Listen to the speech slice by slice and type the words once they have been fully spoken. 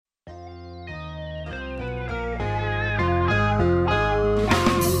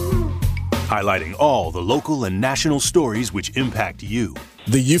highlighting all the local and national stories which impact you.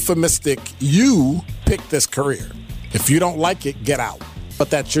 The euphemistic, you picked this career. If you don't like it, get out. But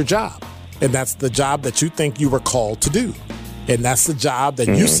that's your job. And that's the job that you think you were called to do. And that's the job that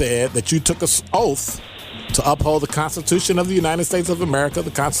you said that you took an oath to uphold the Constitution of the United States of America,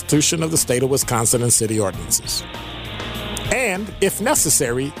 the Constitution of the state of Wisconsin, and city ordinances. And, if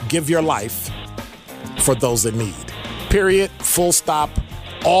necessary, give your life for those in need. Period. Full stop.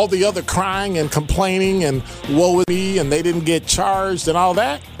 All the other crying and complaining and woe is me and they didn't get charged and all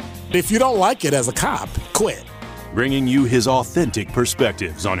that. If you don't like it as a cop, quit. Bringing you his authentic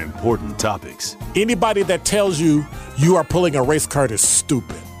perspectives on important topics. Anybody that tells you you are pulling a race card is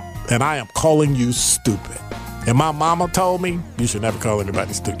stupid. And I am calling you stupid. And my mama told me you should never call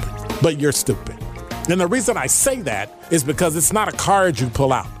anybody stupid. But you're stupid. And the reason I say that is because it's not a card you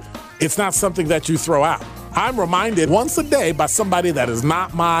pull out. It's not something that you throw out. I'm reminded once a day by somebody that is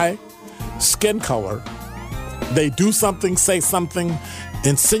not my skin color. They do something, say something,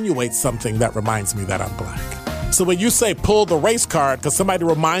 insinuate something that reminds me that I'm black. So when you say pull the race card because somebody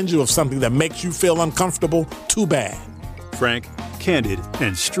reminds you of something that makes you feel uncomfortable, too bad. Frank, candid,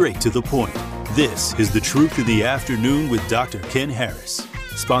 and straight to the point. This is The Truth in the Afternoon with Dr. Ken Harris.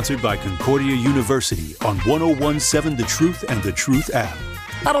 Sponsored by Concordia University on 1017 The Truth and The Truth app.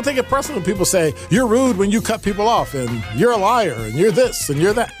 I don't take it personal when people say, you're rude when you cut people off, and you're a liar, and you're this, and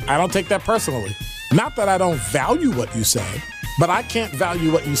you're that. I don't take that personally. Not that I don't value what you say, but I can't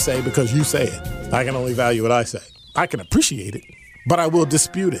value what you say because you say it. I can only value what I say. I can appreciate it, but I will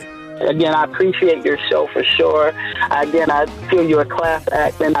dispute it. Again, I appreciate your show for sure. Again, I feel you're a class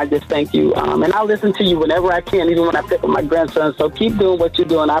act, and I just thank you. And I'll listen to you whenever I can, even when I pick up my grandson. So keep doing what you're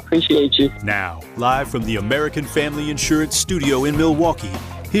doing. I appreciate you. Now, live from the American Family Insurance Studio in Milwaukee,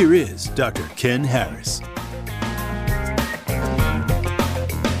 here is Dr. Ken Harris.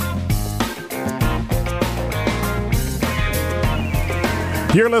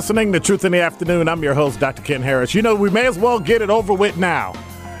 You're listening to Truth in the Afternoon. I'm your host, Dr. Ken Harris. You know, we may as well get it over with now.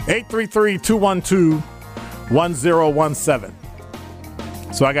 833-212-1017.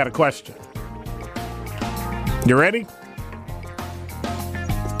 So I got a question. You ready?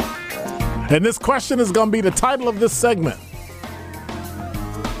 And this question is going to be the title of this segment.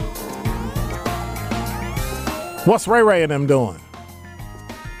 What's Ray and them doing?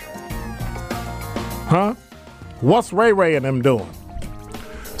 Huh? What's Ray and them doing?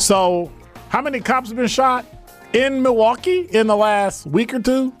 So, how many cops have been shot in Milwaukee in the last week or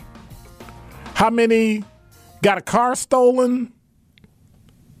two? How many got a car stolen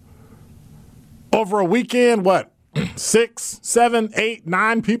over a weekend? What, 6, 7, 8,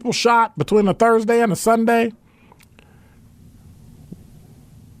 9 people shot between a Thursday and a Sunday?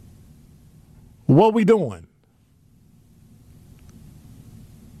 What we doing?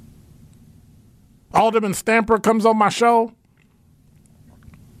 Alderman Stamper comes on my show.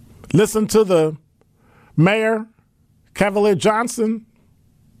 Listen to the mayor, Cavalier Johnson.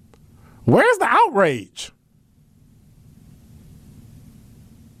 Where's the outrage?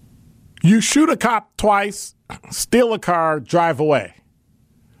 You shoot a cop twice, steal a car, drive away.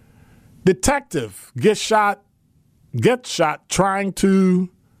 Detective gets shot trying to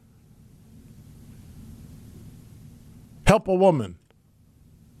help a woman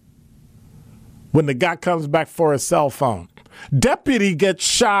when the guy comes back for his cell phone. Deputy gets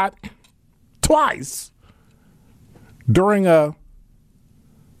shot twice during a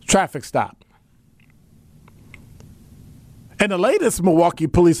traffic stop. And the latest Milwaukee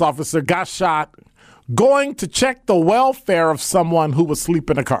police officer got shot going to check the welfare of someone who was asleep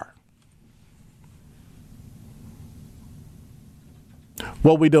in a car.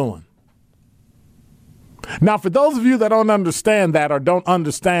 What we doing? Now, for those of you that don't understand that or don't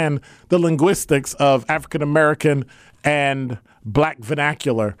understand the linguistics of African American and black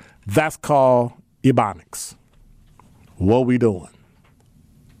vernacular, that's called Ebonics. What we doing?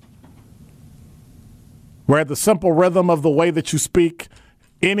 Where the simple rhythm of the way that you speak,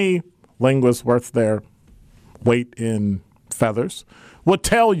 any linguist worth their weight in feathers would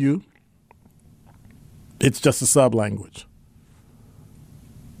tell you it's just a sub-language.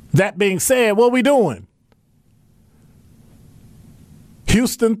 That being said, what we doing?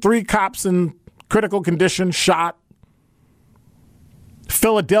 Houston, 3 cops in critical condition shot.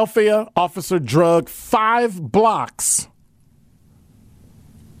 Philadelphia, officer drugged 5 blocks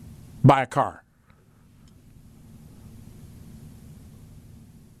by a car.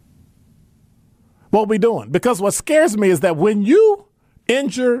 What we doing? Because what scares me is that when you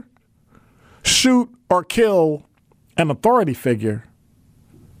injure, shoot, or kill an authority figure,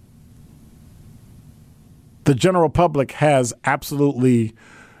 the general public has absolutely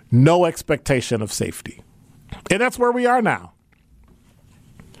no expectation of safety. And that's where we are now.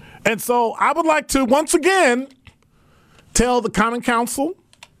 And so I would like to once again tell the Common Council,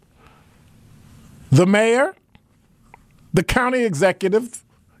 the mayor, the county executive,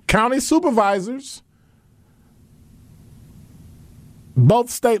 county supervisors, both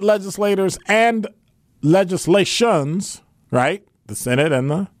state legislators and legislations, right? The Senate and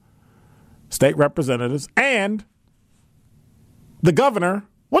the state representatives and the governor,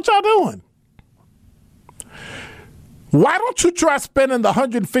 what y'all doing? Why don't you try spending the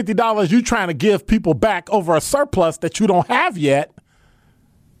 $150 you trying to give people back over a surplus that you don't have yet?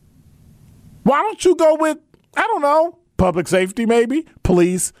 Why don't you go with, I don't know, public safety maybe,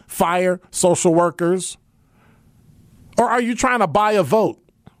 police, fire, social workers? Or are you trying to buy a vote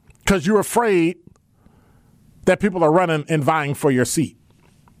because you're afraid that people are running and vying for your seat?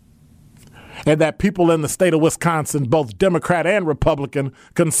 And that people in the state of Wisconsin, both Democrat and Republican,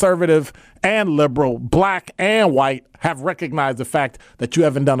 conservative and liberal, black and white, have recognized the fact that you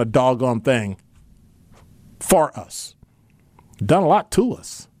haven't done a doggone thing for us. Done a lot to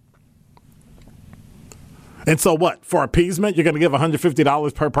us. And so what? For appeasement, you're going to give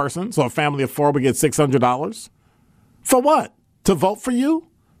 $150 per person, so a family of 4 would get $600? For what? To vote for you?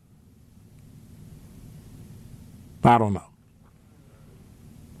 I don't know.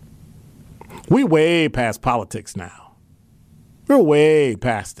 We way past politics now. We're way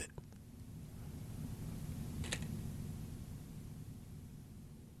past it.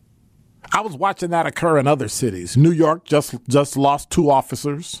 I was watching that occur in other cities. New York just lost 2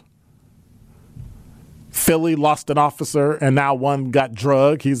 officers. Philly lost an officer, and now 1 got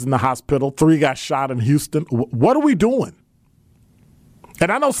drugged. He's in the hospital. 3 got shot in Houston. What are we doing?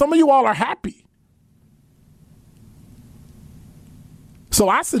 And I know some of you all are happy. So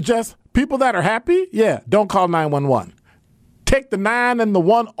I suggest people that are happy, don't call 911. Take the 9 and the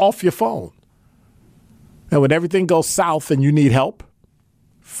 1 off your phone. And when everything goes south and you need help,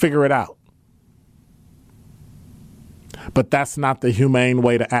 figure it out. But that's not the humane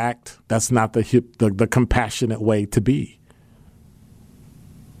way to act. That's not the compassionate way to be.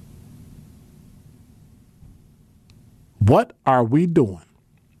 What are we doing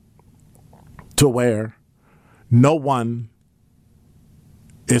to where no one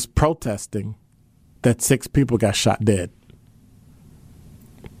is protesting that 6 people got shot dead?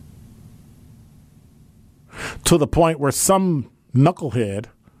 To the point where some knucklehead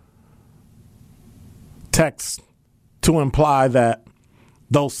texts to imply that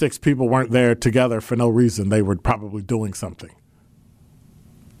those 6 people weren't there together for no reason. They were probably doing something.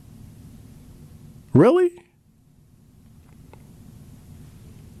 Really?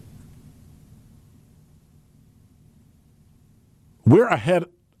 We're ahead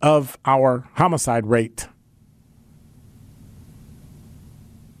of our homicide rate.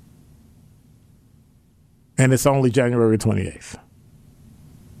 And it's only January 28th.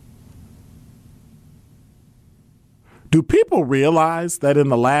 Do people realize that in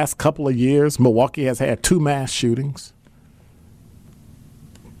the last couple of years, Milwaukee has had 2 mass shootings?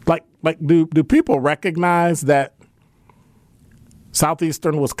 Do people recognize that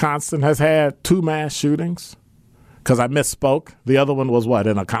southeastern Wisconsin has had 2 mass shootings? Because I misspoke. The other one was what,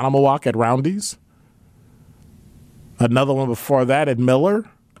 in Oconomowoc at Roundy's? Another one before that at Miller?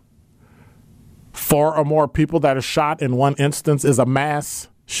 4 or more people that are shot in one instance is a mass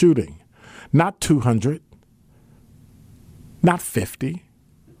shooting. Not 200. Not 50.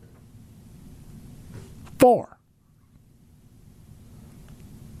 4.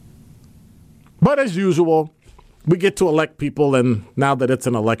 But as usual, we get to elect people, and now that it's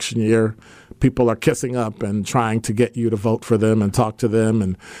an election year, people are kissing up and trying to get you to vote for them and talk to them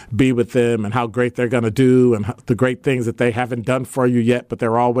and be with them and how great they're going to do and the great things that they haven't done for you yet, but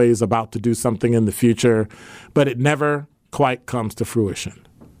they're always about to do something in the future. But it never quite comes to fruition.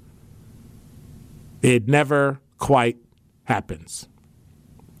 It never quite happens.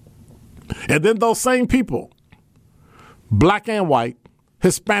 And then those same people, black and white,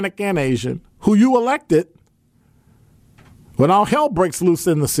 Hispanic and Asian, who you elected, when all hell breaks loose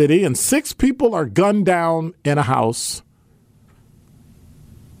in the city and 6 people are gunned down in a house,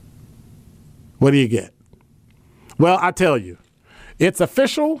 what do you get? Well, I tell you, it's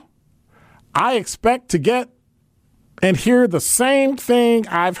official. I expect to get and hear the same thing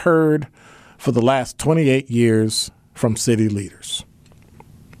I've heard for the last 28 years from city leaders.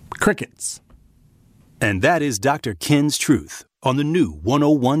 Crickets. And that is Dr. Ken's Truth on the new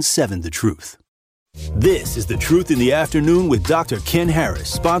 101.7 The Truth. This is The Truth in the Afternoon with Dr. Ken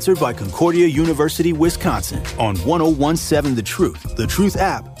Harris, sponsored by Concordia University, Wisconsin, on 101.7 The Truth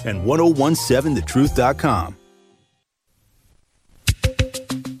app, and 1017thetruth.com.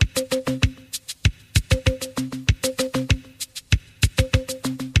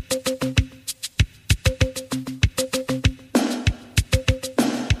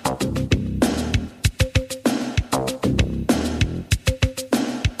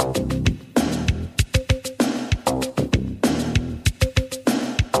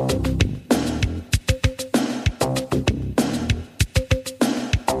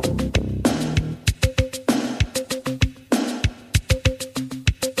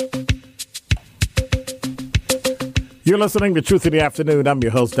 You're listening to Truth in the Afternoon. I'm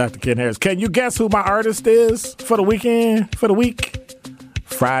your host, Dr. Ken Harris. Can you guess who my artist is for the weekend, for the week?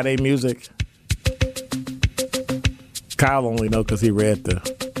 Friday music. Kyle only know because he read the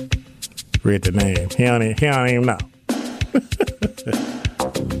name. He don't even know.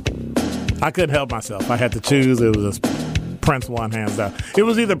 I couldn't help myself. I had to choose. It was Prince one, hands down. It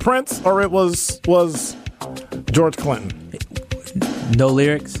was either Prince or it was George Clinton. No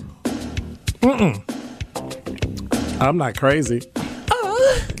lyrics? I'm not crazy.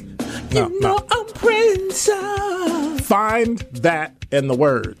 No. I'm Prince. Find that in the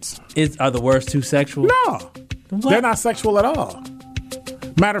words. Are the words too sexual? No. What? They're not sexual at all.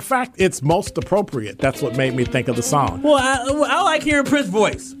 Matter of fact, it's most appropriate. That's what made me think of the song. Well, I like hearing Prince's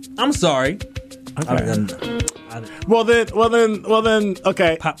voice. I'm sorry. Okay. Well then,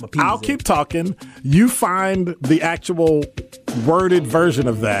 okay. I'll keep talking. You find the actual worded version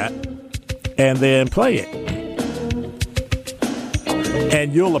of that and then play it.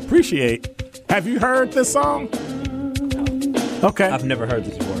 And you'll appreciate. Have you heard this song? Okay. I've never heard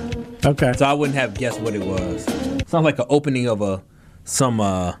this before. Okay. So I wouldn't have guessed what it was. Sounds like an opening of some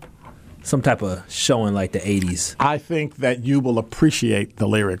type of show in like the 80s. I think that you will appreciate the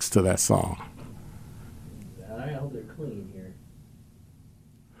lyrics to that song. I hope they're clean here.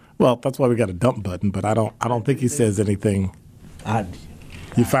 Well, that's why we got a dump button, but I don't think he says anything.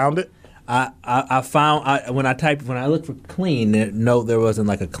 You found it? I found when I looked for clean, there wasn't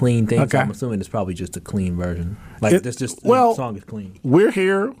like a clean thing. Okay. So I'm assuming it's probably just a clean version. Like the song is clean. We're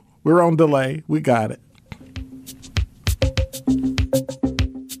here. We're on delay. We got it.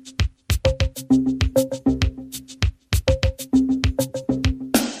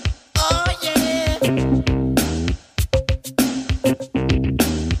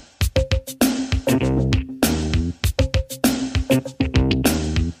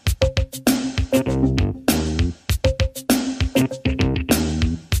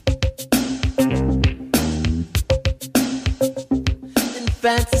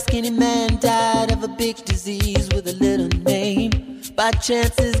 By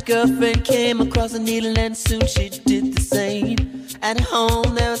chance his girlfriend came across a needle and soon she did the same. At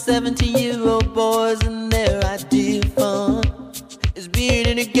home there were 17-year-old boys and their idea of fun is being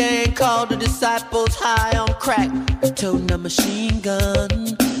in a gang called the Disciples, high on crack, toting a machine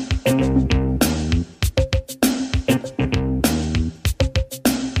gun.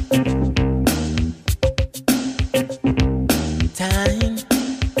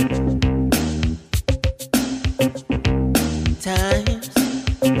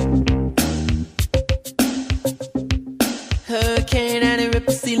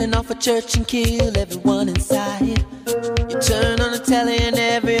 Church and kill everyone inside. You turn on the telly and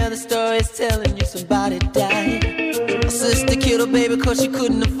every other story is telling you somebody died. My sister killed her baby cause she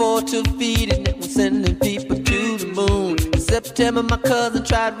couldn't afford to feed it. And we're sending people to the moon. In September my cousin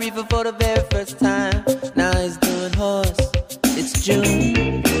tried reefer for the very first time. Now he's doing horse. It's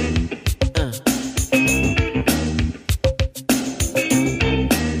June.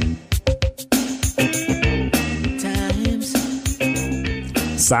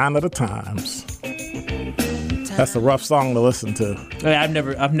 Sign of the Times. That's a rough song to listen to.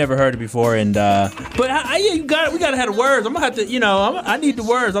 I've never heard it before, and but we gotta have the words. I'm gonna have to, I need the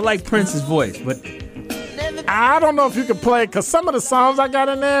words. I like Prince's voice, but I don't know if you can play because some of the songs I got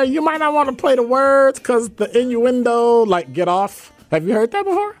in there, you might not want to play the words because the innuendo, like "Get Off." Have you heard that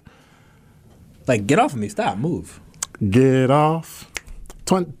before? Like "Get off of me, stop, move." Get off.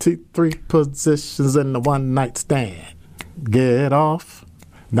 23 positions in the one night stand. Get off.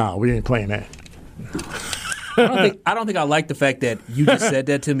 No, we ain't playing that. I don't think I like the fact that you just said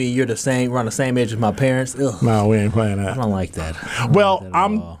that to me. We're on the same age as my parents. Ugh. No, we ain't playing that. I don't like that.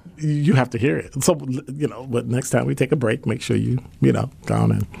 You have to hear it. So, but next time we take a break, make sure you go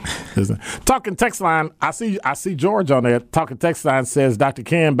on and talking text line. I see George on there. Talking text line says, Dr.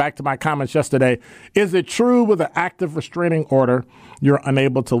 Ken, back to my comments yesterday. Is it true with an active restraining order, you're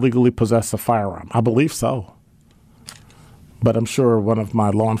unable to legally possess a firearm? I believe so. But I'm sure one of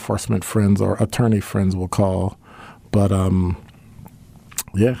my law enforcement friends or attorney friends will call. But,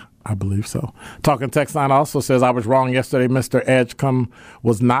 yeah, I believe so. Talking Text Line also says, I was wrong yesterday. Mr. Edgecombe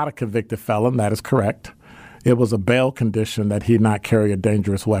was not a convicted felon. That is correct. It was a bail condition that he not carry a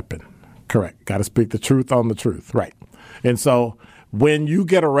dangerous weapon. Correct. Got to speak the truth on the truth. Right. And so when you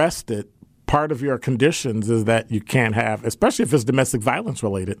get arrested, part of your conditions is that you can't have, especially if it's domestic violence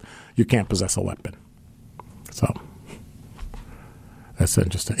related, you can't possess a weapon. So that's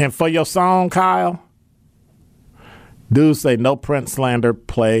interesting. And for your song, Kyle, Dudes say no Prince slander,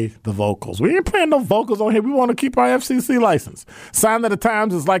 play the vocals. We ain't playing no vocals on here. We want to keep our FCC license. Sign of the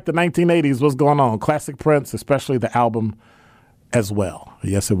Times is like the 1980s. What's going on? Classic Prince, especially the album as well.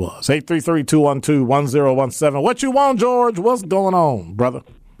 Yes, it was. 833-212-1017. What you want, George? What's going on, brother?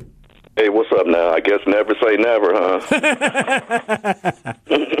 Hey, what's up now? I guess never say never, huh?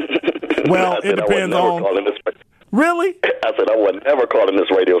 Well, it depends on... Really? I said I would never calling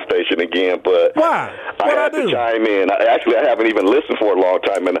this radio station again, but why? I had to chime in. I haven't even listened for a long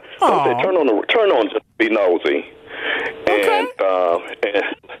time, and I said, turn on, just be nosy. Okay. And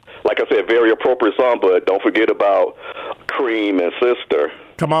like I said, very appropriate song, but don't forget about Cream and Sister.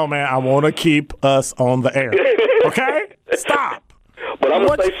 Come on, man. I want to keep us on the air. Okay? Stop. But I'm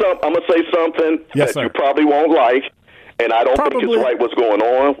gonna say something yes, that sir. you probably won't like, and I don't think it's right what's going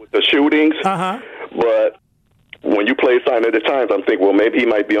on with the shootings. But when you play Sign of the Times, I'm thinking, well, maybe he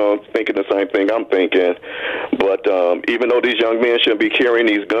might be thinking the same thing I'm thinking. But even though these young men shouldn't be carrying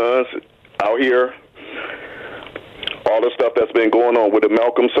these guns out here, all the stuff that's been going on with the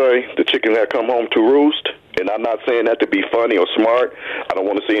Malcolm say, the chicken that come home to roost, and I'm not saying that to be funny or smart. I don't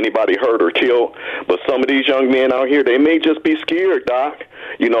want to see anybody hurt or killed. But some of these young men out here, they may just be scared, Doc.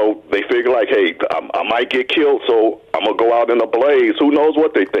 You know, they figure like, hey, I might get killed, so I'm going to go out in a blaze. Who knows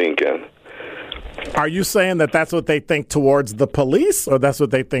what they're thinking? Are you saying that that's what they think towards the police, or that's what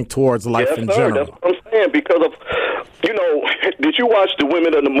they think towards life in general? That's what I'm saying, because of, you know, did you watch the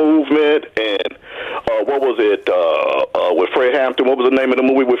Women of the Movement and what was it with Fred Hampton? What was the name of the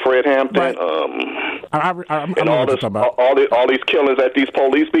movie with Fred Hampton? Right. I'm and all these killings that these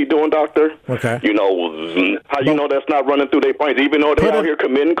police be doing, Doctor. Okay. You know, how you know that's not running through their brains, even though they're out here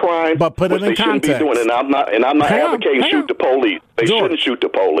committing crimes. But put it in context. Be doing, and I'm not advocating shoot the police. They shouldn't shoot the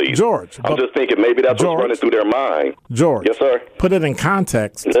police. George, I'm just thinking maybe that's what's running through their mind. George. Yes, sir. Put it in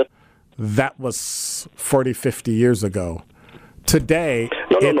context. Yes. That was 40, 50 years ago. Today,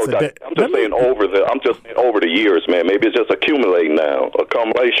 no. I'm just saying over the years, man. Maybe it's just accumulation.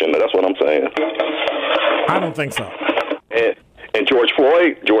 That's what I'm saying. I don't think so. And George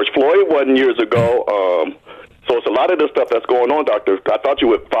Floyd wasn't years ago. So it's a lot of the stuff that's going on, Doctor. I thought you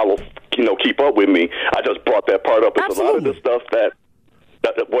would keep up with me. I just brought that part up. It's Absolutely. A lot of the stuff that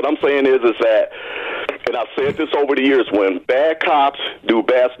what I'm saying is that, and I've said this over the years, when bad cops do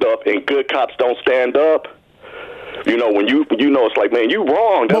bad stuff and good cops don't stand up, you know, when it's like, man, you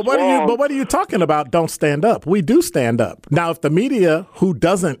wrong. That's wrong. But what are you talking about? Don't stand up. We do stand up. Now, if the media, who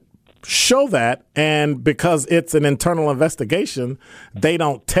doesn't show that, and because it's an internal investigation, they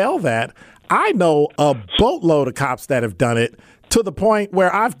don't tell that. I know a boatload of cops that have done it to the point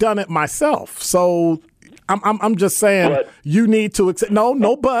where I've done it myself. So I'm just saying you need to accept.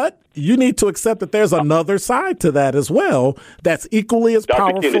 But you need to accept that there's another side to that as well that's equally as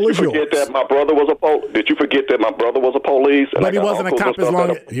powerful as yours. Did you forget that my brother was a police? But he wasn't a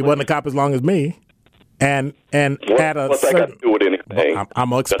cop as long as me. And what's that got to do with anything? I'm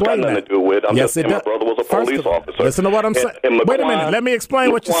gonna explain that. Nothing to do with. Yes, it does. My brother was a police officer. Listen to what I'm saying. Wait a minute. Let me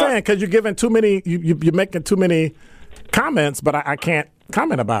explain what you're saying, because you're giving too many. You're making too many comments, but I can't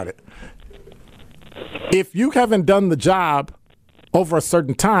comment about it. If you haven't done the job over a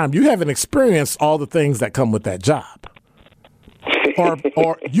certain time, you haven't experienced all the things that come with that job. or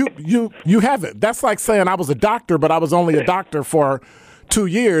you haven't. That's like saying I was a doctor, but I was only a doctor for 2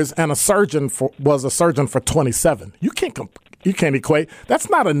 years, and was a surgeon for 27. You can't equate. That's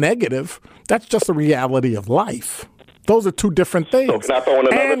not a negative. That's just a reality of life. Those are two different things. So can I throw in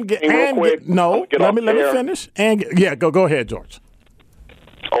another thing real quick? Let me finish. Go ahead, George.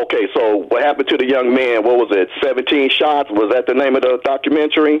 Okay, so what happened to the young man? What was it? 17 shots? Was that the name of the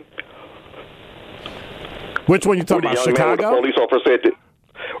documentary? Which one you talking about? Chicago? The police officer said that.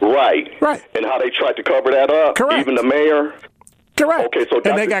 Right. And how they tried to cover that up. Correct. Even the mayor. Correct. Okay, so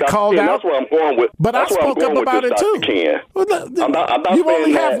and they got called out. That's where I'm going with. But I spoke up about it too. Well, I'm not you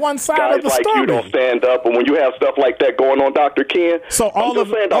only have that one side guys of the like story. You don't stand up, and when you have stuff like that going on, Dr. Ken. So I'm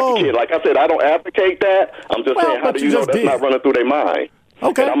just saying, Dr. Ken. Like I said, I don't advocate that. I'm just saying, how do you know that's not running through their mind?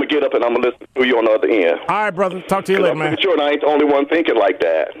 Okay. And I'm gonna get up and I'm gonna listen to you on the other end. All right, brother. Talk to you later, man. I'm sure I ain't the only one thinking like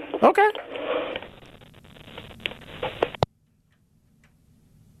that. Okay.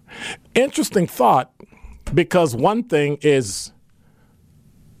 Interesting thought, because one thing is,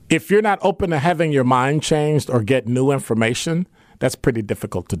 if you're not open to having your mind changed or get new information, that's pretty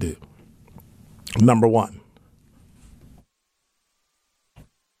difficult to do. Number one.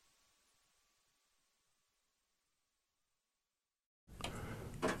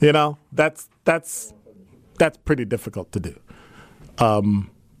 You know, that's pretty difficult to do.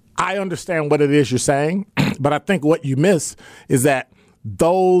 I understand what it is you're saying, but I think what you miss is that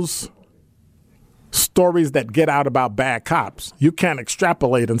those stories that get out about bad cops, you can't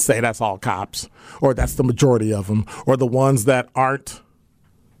extrapolate and say that's all cops, or that's the majority of them, or the ones that aren't,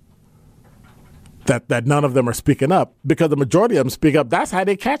 that none of them are speaking up, because the majority of them speak up. That's how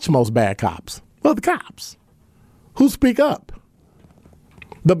they catch most bad cops. Well, the cops who speak up.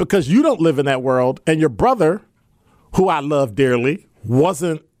 But because you don't live in that world, and your brother, who I love dearly,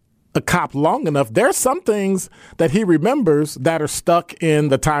 wasn't a cop long enough, there's some things that he remembers that are stuck in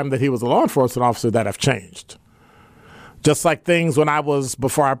the time that he was a law enforcement officer that have changed. Just like things when I was,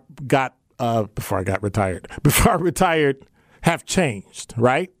 before I retired, have changed,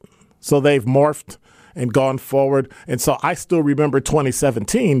 right? So they've morphed and gone forward. And so I still remember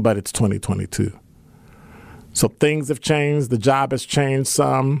 2017, but it's 2022. So things have changed. The job has changed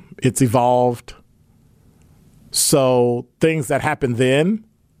some. It's evolved. So things that happened then,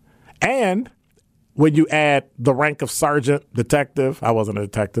 and when you add the rank of sergeant, detective, I wasn't a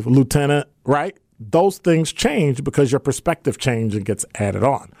detective, lieutenant, right? Those things change because your perspective changes and gets added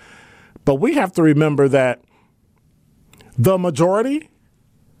on. But we have to remember that the majority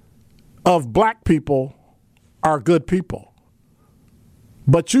of black people are good people.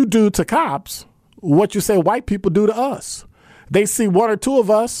 But you do to cops what you say white people do to us. They see one or two of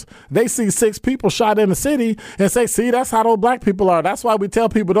us, they see 6 people shot in the city and say, see, that's how those black people are. That's why we tell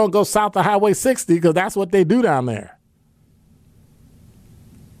people don't go south of Highway 60, because that's what they do down there.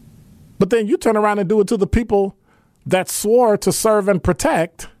 But then you turn around and do it to the people that swore to serve and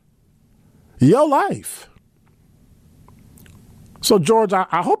protect your life. So, George,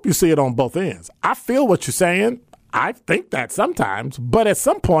 I hope you see it on both ends. I feel what you're saying. I think that sometimes. But at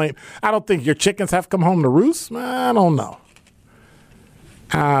some point, I don't think your chickens have come home to roost. I don't know.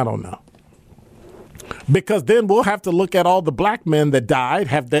 Because then we'll have to look at all the black men that died.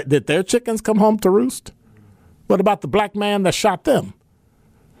 Did their chickens come home to roost? What about the black man that shot them?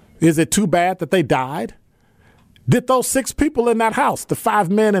 Is it too bad that they died? Did those 6 people in that house, the 5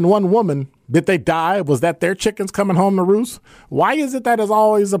 men and 1 woman, did they die? Was that their chickens coming home to roost? Why is it that it's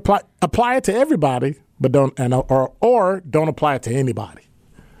always apply it to everybody, but don't apply it to anybody?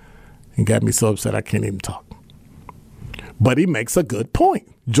 It got me so upset I can't even talk. But he makes a good point.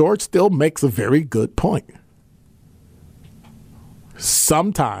 George still makes a very good point.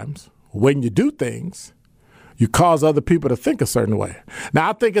 Sometimes when you do things, you cause other people to think a certain way.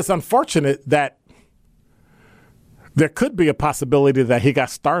 Now, I think it's unfortunate that there could be a possibility that he got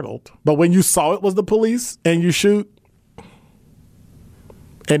startled. But when you saw it was the police and you shoot,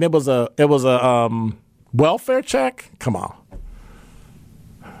 and it was a welfare check, come on.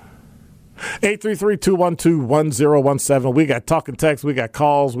 833-212-1017. We got talking text, we got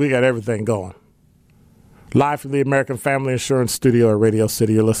calls, we got everything going. Live from the American Family Insurance Studio at Radio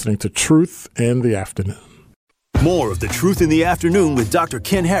City, you're listening to Truth in the Afternoon. More of the Truth in the Afternoon with Dr.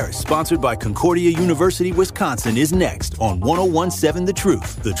 Ken Harris, sponsored by Concordia University, Wisconsin, is next on 1017 The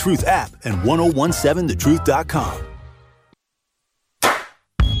Truth, the Truth app, and 1017thetruth.com.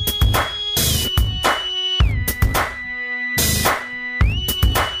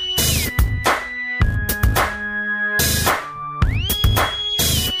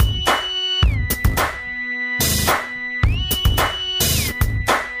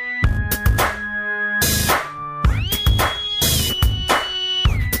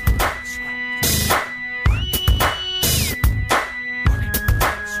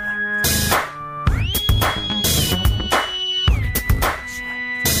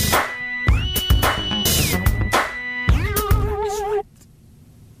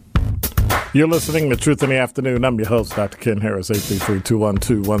 You're listening to Truth in the Afternoon. I'm your host, Dr. Ken Harris,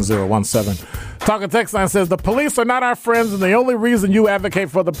 833-212-1017. Talking text line says, the police are not our friends, and the only reason you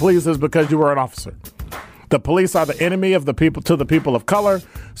advocate for the police is because you were an officer. The police are the enemy of the people to the people of color.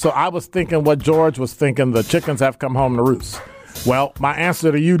 So I was thinking what George was thinking, the chickens have come home to roost. Well, my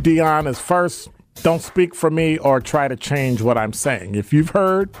answer to you, Dion, is first, don't speak for me or try to change what I'm saying. If you've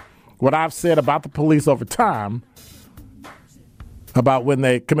heard what I've said about the police over time, about when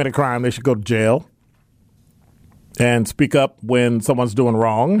they commit a crime, they should go to jail and speak up when someone's doing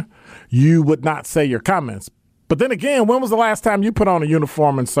wrong, you would not say your comments. But then again, when was the last time you put on a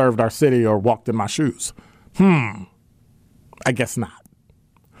uniform and served our city or walked in my shoes? I guess not.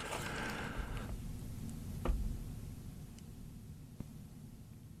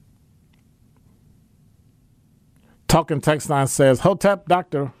 Talking text line says, Hotep,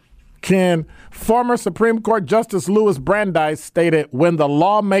 Dr. Ken, former Supreme Court Justice Louis Brandeis stated, when the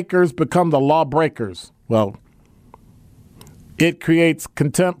lawmakers become the lawbreakers, well, it creates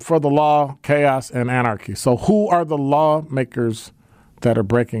contempt for the law, chaos, and anarchy. So who are the lawmakers that are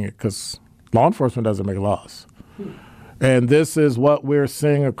breaking it? Because law enforcement doesn't make laws. And this is what we're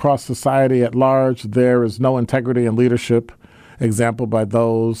seeing across society at large. There is no integrity in leadership, example by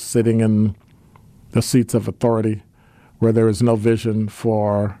those sitting in the seats of authority, where there is no vision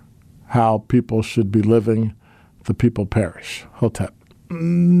for how people should be living. The people perish. Hotep.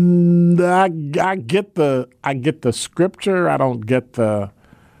 I get the scripture. I don't get the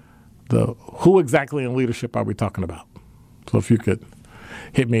who exactly in leadership are we talking about? So if you could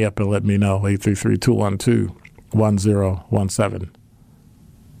hit me up and let me know, 833-212-1017.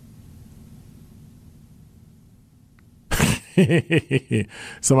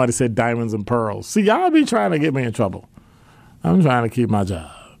 Somebody said diamonds and pearls. See, y'all be trying to get me in trouble. I'm trying to keep my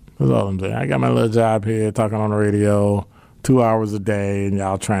job. That's all I'm saying. I got my little job here talking on the radio 2 hours a day, and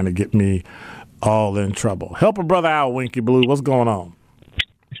y'all trying to get me all in trouble. Help a brother out, Winky Blue. What's going on?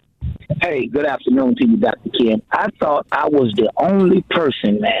 Hey, good afternoon to you, Dr. Ken. I thought I was the only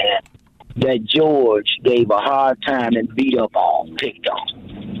person, man, that George gave a hard time and beat up on TikTok.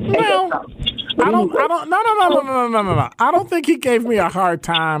 Well, No. I don't think he gave me a hard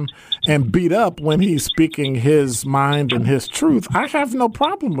time and beat up when he's speaking his mind and his truth. I have no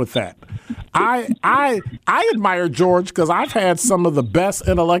problem with that. I admire George because I've had some of the best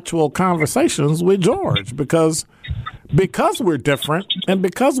intellectual conversations with George because we're different and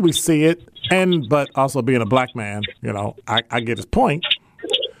because we see it, but also being a black man, I get his point.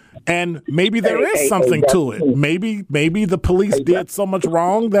 And maybe there is something to it. Maybe the police did so much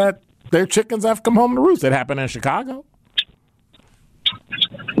wrong that their chickens have come home to roost. It happened in Chicago.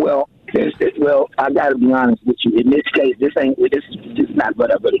 Well, I got to be honest with you. In this case, this is not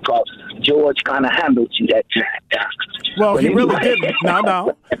what I really call. George kind of handled you that time. Well, he really didn't.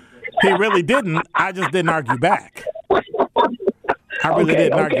 No, he really didn't. I just didn't argue back. I really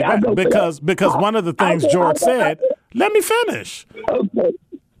didn't argue back because one of the things George said. Let me finish. Okay.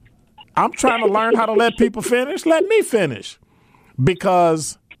 I'm trying to learn how to let people finish. Let me finish.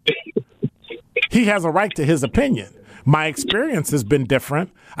 Because he has a right to his opinion. My experience has been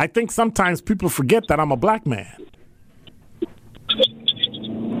different. I think sometimes people forget that I'm a black man.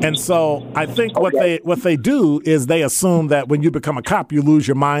 And so I think what they do is they assume that when you become a cop, you lose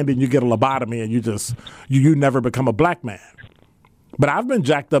your mind and you get a lobotomy and you never become a black man. But I've been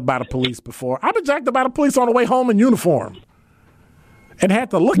jacked up by the police before. I've been jacked up by the police on the way home in uniform. And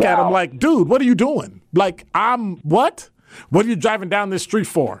had to look at him like, dude, what are you doing? Like, I'm what? What are you driving down this street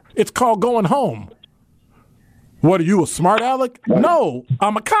for? It's called going home. What are you, a smart aleck? No,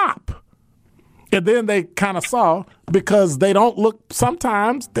 I'm a cop. And then they kind of saw, because they don't look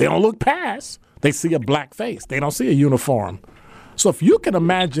past. They see a black face. They don't see a uniform. So if you can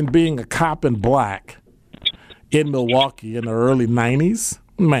imagine being a cop in black in Milwaukee in the early 90s,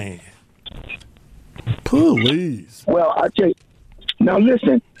 man, please. Well, I tell you. Now,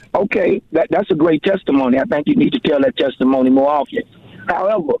 listen, okay, that's a great testimony. I think you need to tell that testimony more often.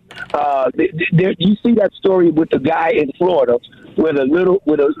 However, you see that story with the guy in Florida with a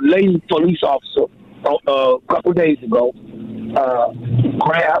lady police officer a couple of days ago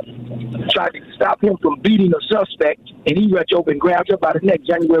tried to stop him from beating a suspect, and he reached over and grabbed her by the neck.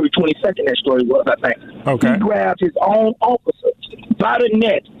 January 22nd, that story was, I think. Okay. He grabbed his own officer by the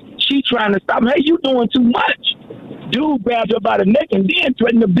neck. She trying to stop him. Hey, you doing too much. Dude grabbed her by the neck and then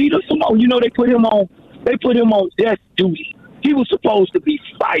threatened to beat her some more. They put him on death duty. He was supposed to be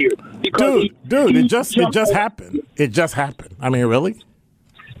fired because it just happened. It just happened. I mean, really?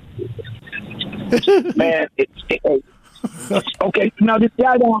 Man, okay. Now this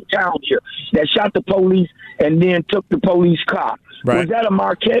guy downtown here that shot the police and then took the police car. Right. Was that a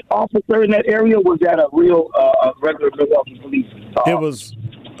Marquette officer in that area? Or was that a real regular Milwaukee police? It was.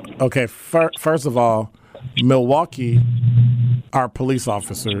 Okay. First of all, Milwaukee are police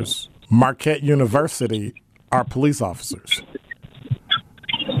officers. Marquette University are police officers.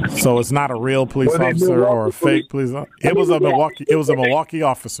 So it's not a real police officer or a fake police officer. It was a Milwaukee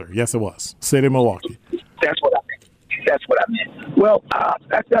officer. Yes, it was. City of Milwaukee. That's what I meant. Well,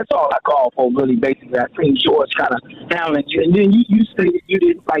 that's all I call for, really, basically. I think George kind of handling you. And then you stated you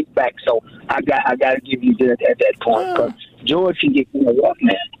didn't fight back. So I got to give you that at that point. Because George can get rough,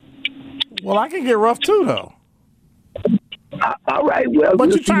 man. Well, I can get rough too, though. All right. Well,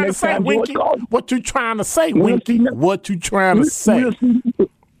 what you trying to say, Winky? What you trying to say, Winky? What you trying to say?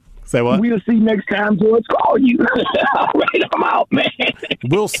 Say what? We'll see next time George call you. All right, I'm out, man.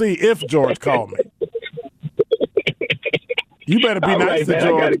 We'll see if George called me. You better be nice to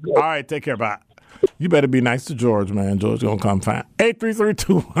George. All right, take care. Bye. You better be nice to George, man. George gonna come fine.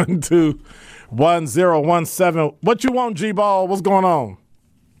 833-212-1017. What you want, G-Ball? What's going on?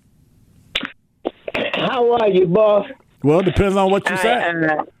 How are you, boss? Well, it depends on what you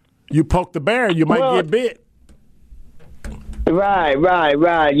say. You poke the bear, you might get bit.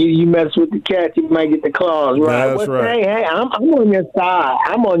 Right. You mess with the cat, you might get the claws. Right. That's right. Hey, I'm on your side.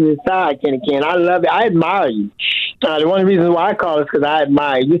 I'm on your side, Kenny Ken. I love it. I admire you. The one of the reasons why I call is because I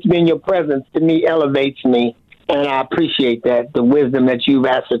admire you. Just being in your presence, to me, elevates me. And I appreciate that, the wisdom that you've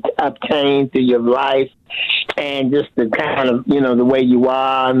obtained through your life and just the kind of, the way you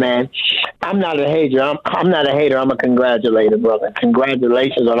are, man. I'm not a hater. I'm not a hater. I'm a congratulator, brother.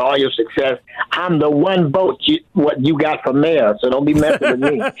 Congratulations on all your success. I'm the one vote what you got for mayor, so don't be messing with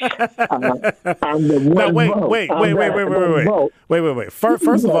me. I'm the one vote. Wait.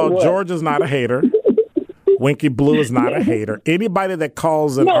 First of all, George is not a hater. Winky Blue is not a hater. Anybody that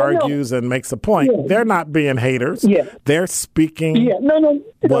calls and argues and makes a point, they're not being haters. Yeah. They're speaking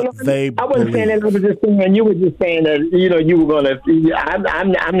what they believe. I wasn't saying that. I was just saying, you were just saying that, you were going to,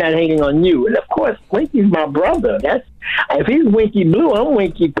 I'm not hating on you. And, of course, Winky's my brother. If he's Winky Blue, I'm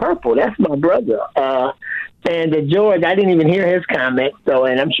Winky Purple. That's my brother. And George, I didn't even hear his comment. So,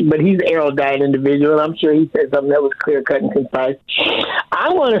 and I'm sure, but he's an erudite individual. I'm sure he said something that was clear cut and concise.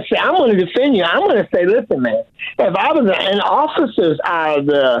 I'm going to defend you. I'm going to say, listen, man. If I was and officers are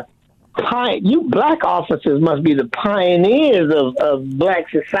you black officers must be the pioneers of black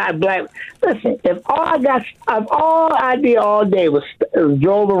society. Listen, if all I did all day was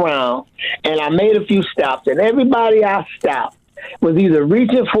drove around and I made a few stops, and everybody I stopped was either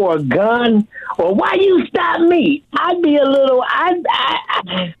reaching for a gun or why you stop me? I'd be a little.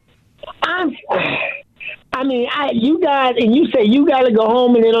 You guys, and you say you got to go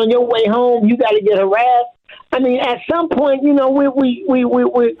home, and then on your way home you got to get harassed. I mean, at some point, we're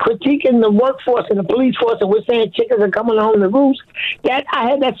critiquing the workforce and the police force, and we're saying chickens are coming home to roost. That I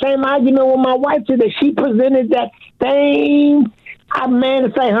had that same argument with my wife today. She presented that same man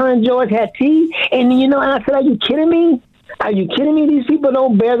to say her and George had tea, and and I said, "Are you kidding me? Are you kidding me? These people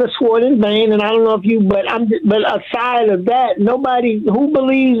don't bear the sword in vain." And I don't know if you, but aside of that, nobody who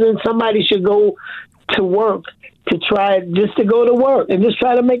believes in somebody should go to work to try just to go to work and just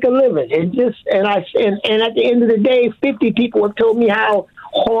try to make a living. And at the end of the day, 50 people have told me how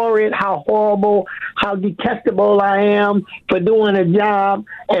horrid, how horrible, how detestable I am for doing a job,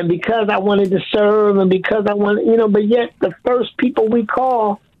 and because I wanted to serve, and because I want, but yet the first people we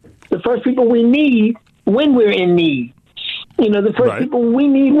call, the first people we need when we're in need. The first people we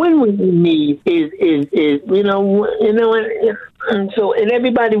need when we're in need is and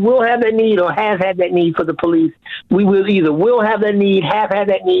everybody will have that need or has had that need for the police. We will have that need, have had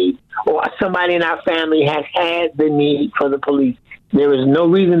that need, or somebody in our family has had the need for the police. There is no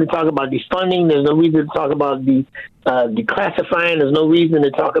reason to talk about defunding. There's no reason to talk about declassifying. There's no reason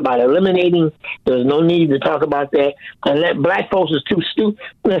to talk about eliminating. There's no need to talk about that. And that black folks is too stupid.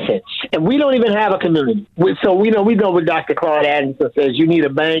 Listen, and we don't even have a community. We go with Dr. Claude Adams and says you need a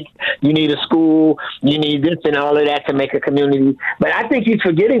bank, you need a school, you need this and all of that to make a community. But I think he's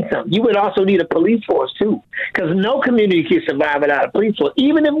forgetting something. You would also need a police force too, because no community can survive without a police force.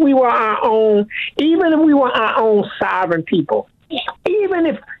 Even if we were our own sovereign people. Even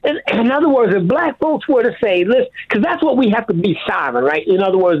if, in other words, if black folks were to say, listen, because that's what we have to be sovereign, right? In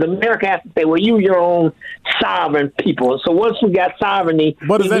other words, America has to say, well, you're your own sovereign people. So once we got sovereignty,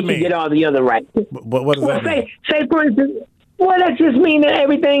 what does that mean? We get all the other rights. What does that mean? Say, for instance, that just means that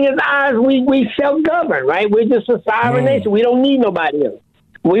everything is ours. We self-govern, right? We're just a sovereign nation. We don't need nobody else.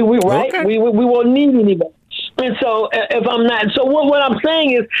 We won't need anybody. And so if I'm not, so what I'm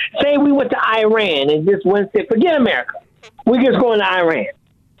saying is, say we went to Iran and just went to, forget America. We just going to Iran.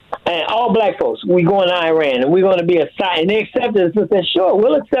 And all black folks, we going to Iran, and we're going to be a side. And they accepted us and said, sure,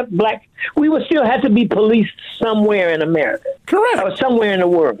 we'll accept black. We would still have to be policed somewhere in America. Correct. Or somewhere in the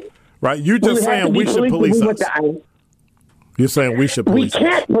world. Right. You're just saying we should police us. You're saying we should police us. We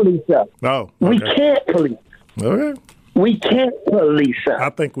can't police us. Oh, okay. We can't police. Okay. We can't police us. I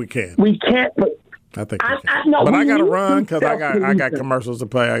think we can. We can't. I think we can. But I got to run because I got commercials to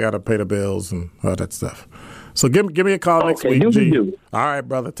pay. I got to pay the bills and all that stuff. So give me a call next week, G. All right,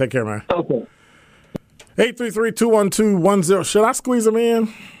 brother. Take care, man. Okay. 833-212-10. Should I squeeze him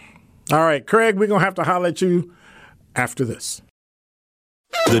in? All right, Craig, we're going to have to holler at you after this.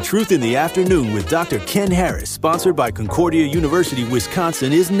 The Truth in the Afternoon with Dr. Ken Harris, sponsored by Concordia University,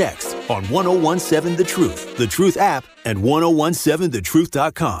 Wisconsin, is next on 1017 The Truth, The Truth app, and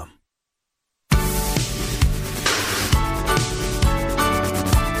 1017thetruth.com.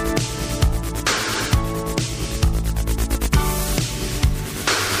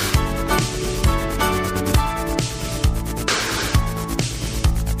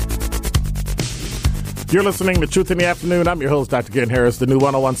 You're listening to Truth in the Afternoon. I'm your host, Dr. Ken Harris. The new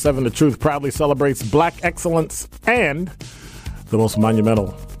 1017 The Truth proudly celebrates black excellence and the most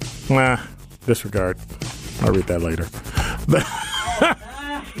monumental. Disregard. I'll read that later.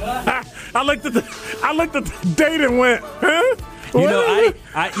 I looked at the date and went, huh? I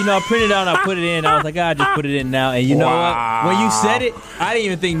printed it out and I put it in. I was like, I just put it in now. And you know what? When you said it, I didn't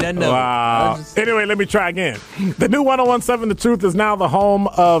even think nothing of it. Anyway, let me try again. The new 101.7 The Truth is now the home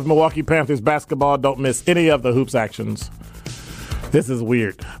of Milwaukee Panthers basketball. Don't miss any of the hoops actions. This is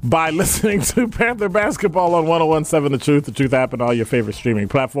weird. By listening to Panther basketball on 101.7 The Truth app, and all your favorite streaming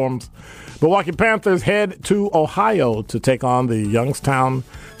platforms. Milwaukee Panthers head to Ohio to take on the Youngstown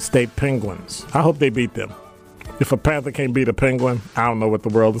State Penguins. I hope they beat them. If a Panther can't beat a Penguin, I don't know what the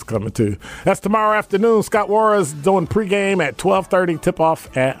world is coming to. That's tomorrow afternoon. Scott Warra's doing pregame at 12:30,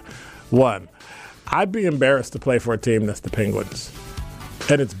 tip-off at 1. I'd be embarrassed to play for a team that's the Penguins.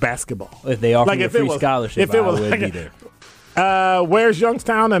 And it's basketball. If they offer me a free scholarship, I would be there. Where's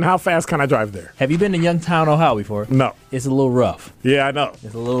Youngstown and how fast can I drive there? Have you been to Youngstown, Ohio before? No. It's a little rough. Yeah, I know.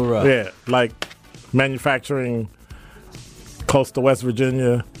 It's a little rough. Yeah, like manufacturing close to West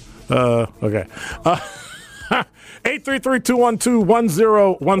Virginia. Okay.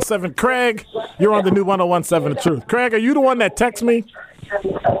 833-212-1017. Craig, you're on the new 101.7 The Truth. Craig, are you the one that texts me?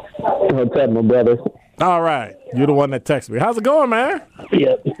 What's up, my brother? All right. You're the one that texts me. How's it going, man?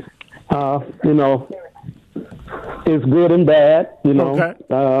 Yeah. It's good and bad, Okay.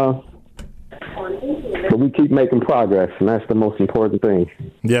 But we keep making progress, and that's the most important thing.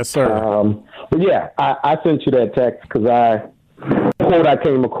 Yes, sir. But yeah, I sent you that text because I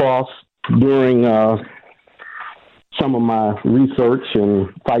came across during some of my research and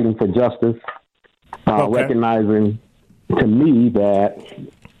fighting for justice, recognizing to me that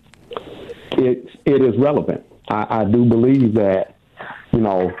it is relevant. I do believe that,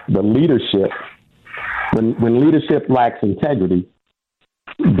 the leadership, when leadership lacks integrity,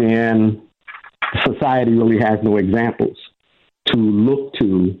 then society really has no examples to look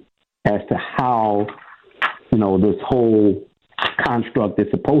to as to how, this whole construct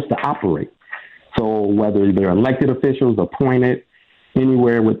is supposed to operate. So whether they're elected officials appointed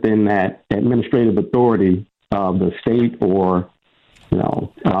anywhere within that administrative authority of the state or,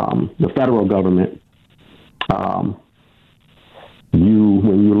 the federal government, when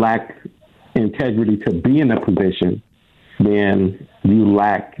you lack integrity to be in a position, then you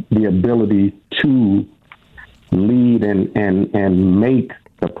lack the ability to lead and make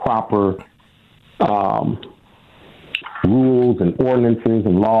the proper rules and ordinances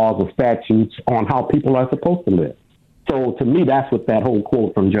and laws and statutes on how people are supposed to live. So to me, that's what that whole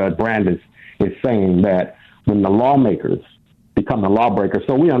quote from Judge Brandis is saying, that when the lawmakers become the lawbreakers,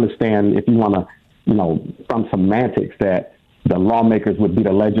 so we understand, if you want to, from semantics, that the lawmakers would be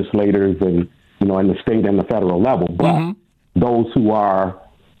the legislators and, in the state and the federal level, but those who are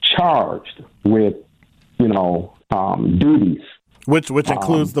charged with, duties. Which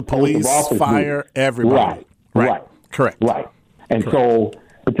includes the police, fire, everybody. Right. Correct. Right. And Correct. So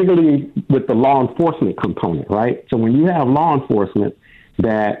particularly with the law enforcement component, right? So when you have law enforcement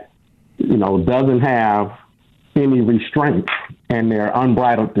that, doesn't have any restraint and their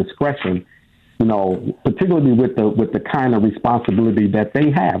unbridled discretion, particularly with the kind of responsibility that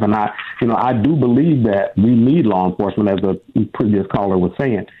they have. And I do believe that we need law enforcement, as the previous caller was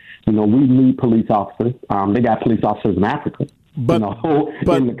saying. We need police officers. They got police officers in Africa. But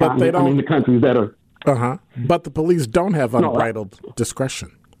they don't. In the countries that are. But the police don't have unbridled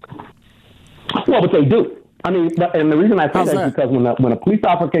discretion. Well, but they do. And the reason I say that is because when a police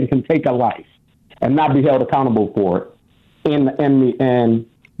officer can take a life and not be held accountable for it,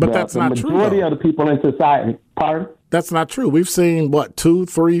 that's not true. The majority of the people in society, pardon? That's not true. We've seen 2,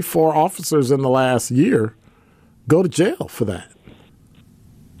 3, 4 officers in the last year go to jail for that.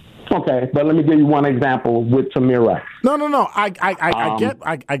 Okay, but let me give you one example with Tamir Rice. No. I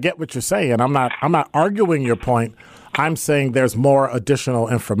get what you're saying. I'm not arguing your point. I'm saying there's more additional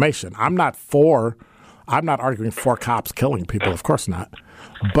information. I'm not arguing for cops killing people. Of course not.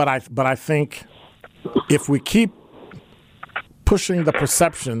 But I think if we keep pushing the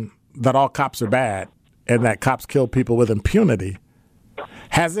perception that all cops are bad and that cops kill people with impunity,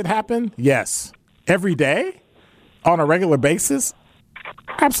 has it happened? Yes. Every day? On a regular basis?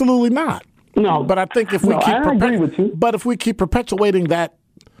 Absolutely not. No, but I think if we keep perpetuating that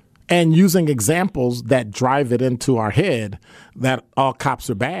and using examples that drive it into our head that all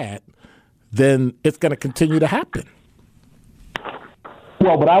cops are bad, then it's going to continue to happen.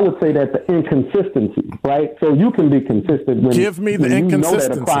 Well, but I would say that the inconsistency, right? So you can be consistent when give me the inconsistencies.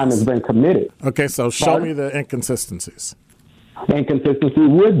 You know that a crime has been committed. Okay, so show me the inconsistencies. The inconsistency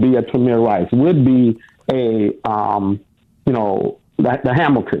would be a Tamir Rice, would be a the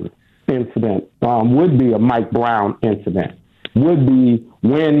Hamilton incident, would be a Mike Brown incident, would be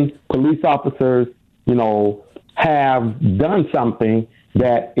when police officers, have done something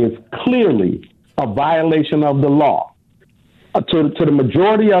that is clearly a violation of the law to the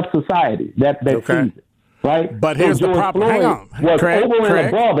majority of society that sees it, right? But here's the problem. Hang on. Was Craig, over and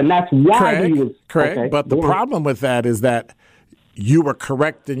above, and that's why he was. Craig, okay, but the problem with that is that you were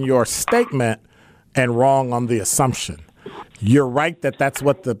correct in your statement and wrong on the assumption. You're right that that's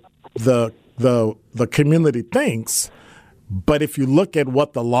what the community thinks, but if you look at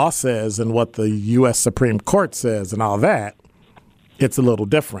what the law says and what the U.S. Supreme Court says and all that, it's a little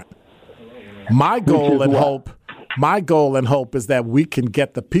different. My goal and hope is that we can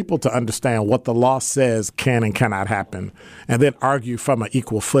get the people to understand what the law says can and cannot happen, and then argue from an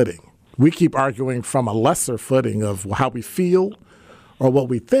equal footing. We keep arguing from a lesser footing of how we feel or what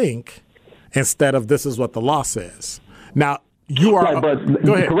we think instead of this is what the law says. Now, you are. Right, but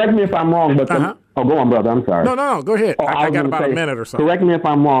go ahead. Correct me if I'm wrong, but go on, brother. I'm sorry. No. Go ahead. I got about a minute or so. Correct me if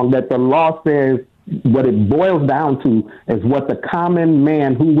I'm wrong. That the law says what it boils down to is what the common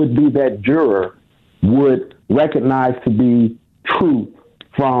man who would be that juror would recognize to be truth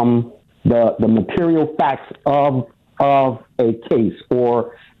from the material facts of a case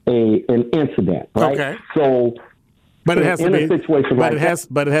or an incident. Right. Okay. So, but it has to be a situation but it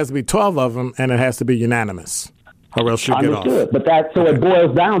has to be 12 of them, and it has to be unanimous, or else you get off. But it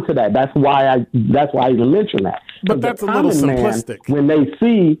boils down to that. That's why I even mentioned that. But that's a little simplistic. When they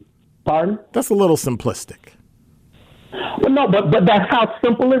see, pardon? That's a little simplistic. Well, no, but that's how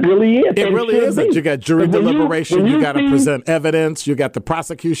simple it really is. It really isn't. You got jury deliberation. You got to present evidence. You got the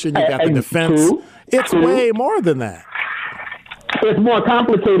prosecution. You got the defense. It's way more than that. It's more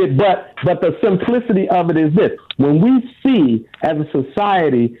complicated, but the simplicity of it is this. When we see, as a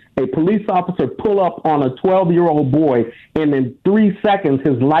society, a police officer pull up on a 12-year-old boy, and in 3 seconds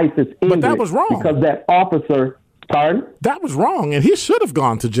his life is ended. But that was wrong. Because that officer, pardon? That was wrong, and he should have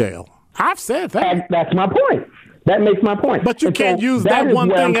gone to jail. I've said that. That's my point. That makes my point. But you can't use that one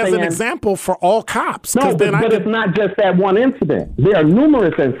thing as an example for all cops. No, but it's not just that one incident. There are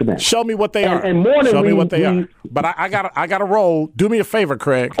numerous incidents. Show me what they are. And more than Show me what they are. But I got to roll. Do me a favor,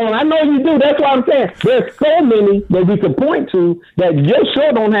 Craig. And I know you do. That's what I'm saying. There's so many that we could point to that you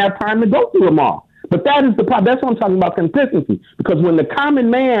sure don't have time to go through them all. But that is the problem. That's what I'm talking about, consistency. Because when the common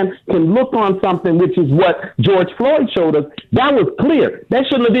man can look on something, which is what George Floyd showed us, that was clear. That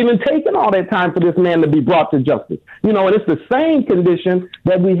shouldn't have even taken all that time for this man to be brought to justice. And it's the same condition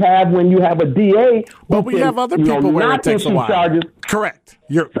that we have when you have a DA. But we have other people where it takes a while. Charges. Correct.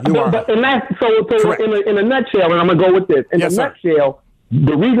 You are. And that's so in a nutshell, and I'm going to go with this. In a nutshell,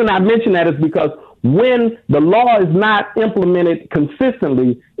 the reason I mention that is because when the law is not implemented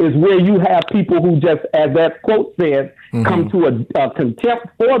consistently is where you have people who just, as that quote says, come to a contempt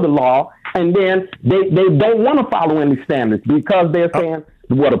for the law, and then they don't want to follow any standards because they're saying,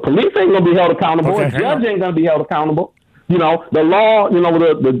 well, the police ain't going to be held accountable, the judge ain't going to be held accountable. The law,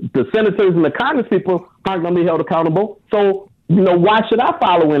 the senators and the Congress people aren't going to be held accountable. So, why should I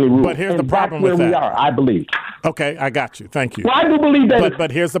follow any rules? But here's the problem with that. That's where we are, I believe. Okay, I got you. Thank you. Well, I do believe that.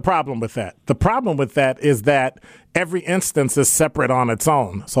 But here's the problem with that. The problem with that is that every instance is separate on its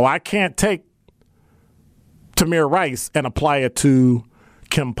own. So I can't take Tamir Rice and apply it to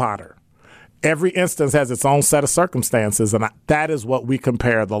Kim Potter. Every instance has its own set of circumstances, and that is what we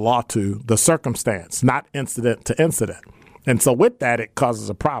compare the law to, the circumstance, not incident to incident. And so with that, it causes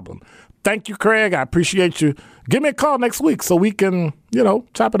a problem. Thank you, Craig. I appreciate you. Give me a call next week so we can,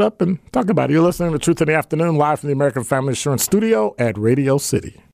 chop it up and talk about it. You're listening to Truth in the Afternoon, live from the American Family Insurance Studio at Radio City.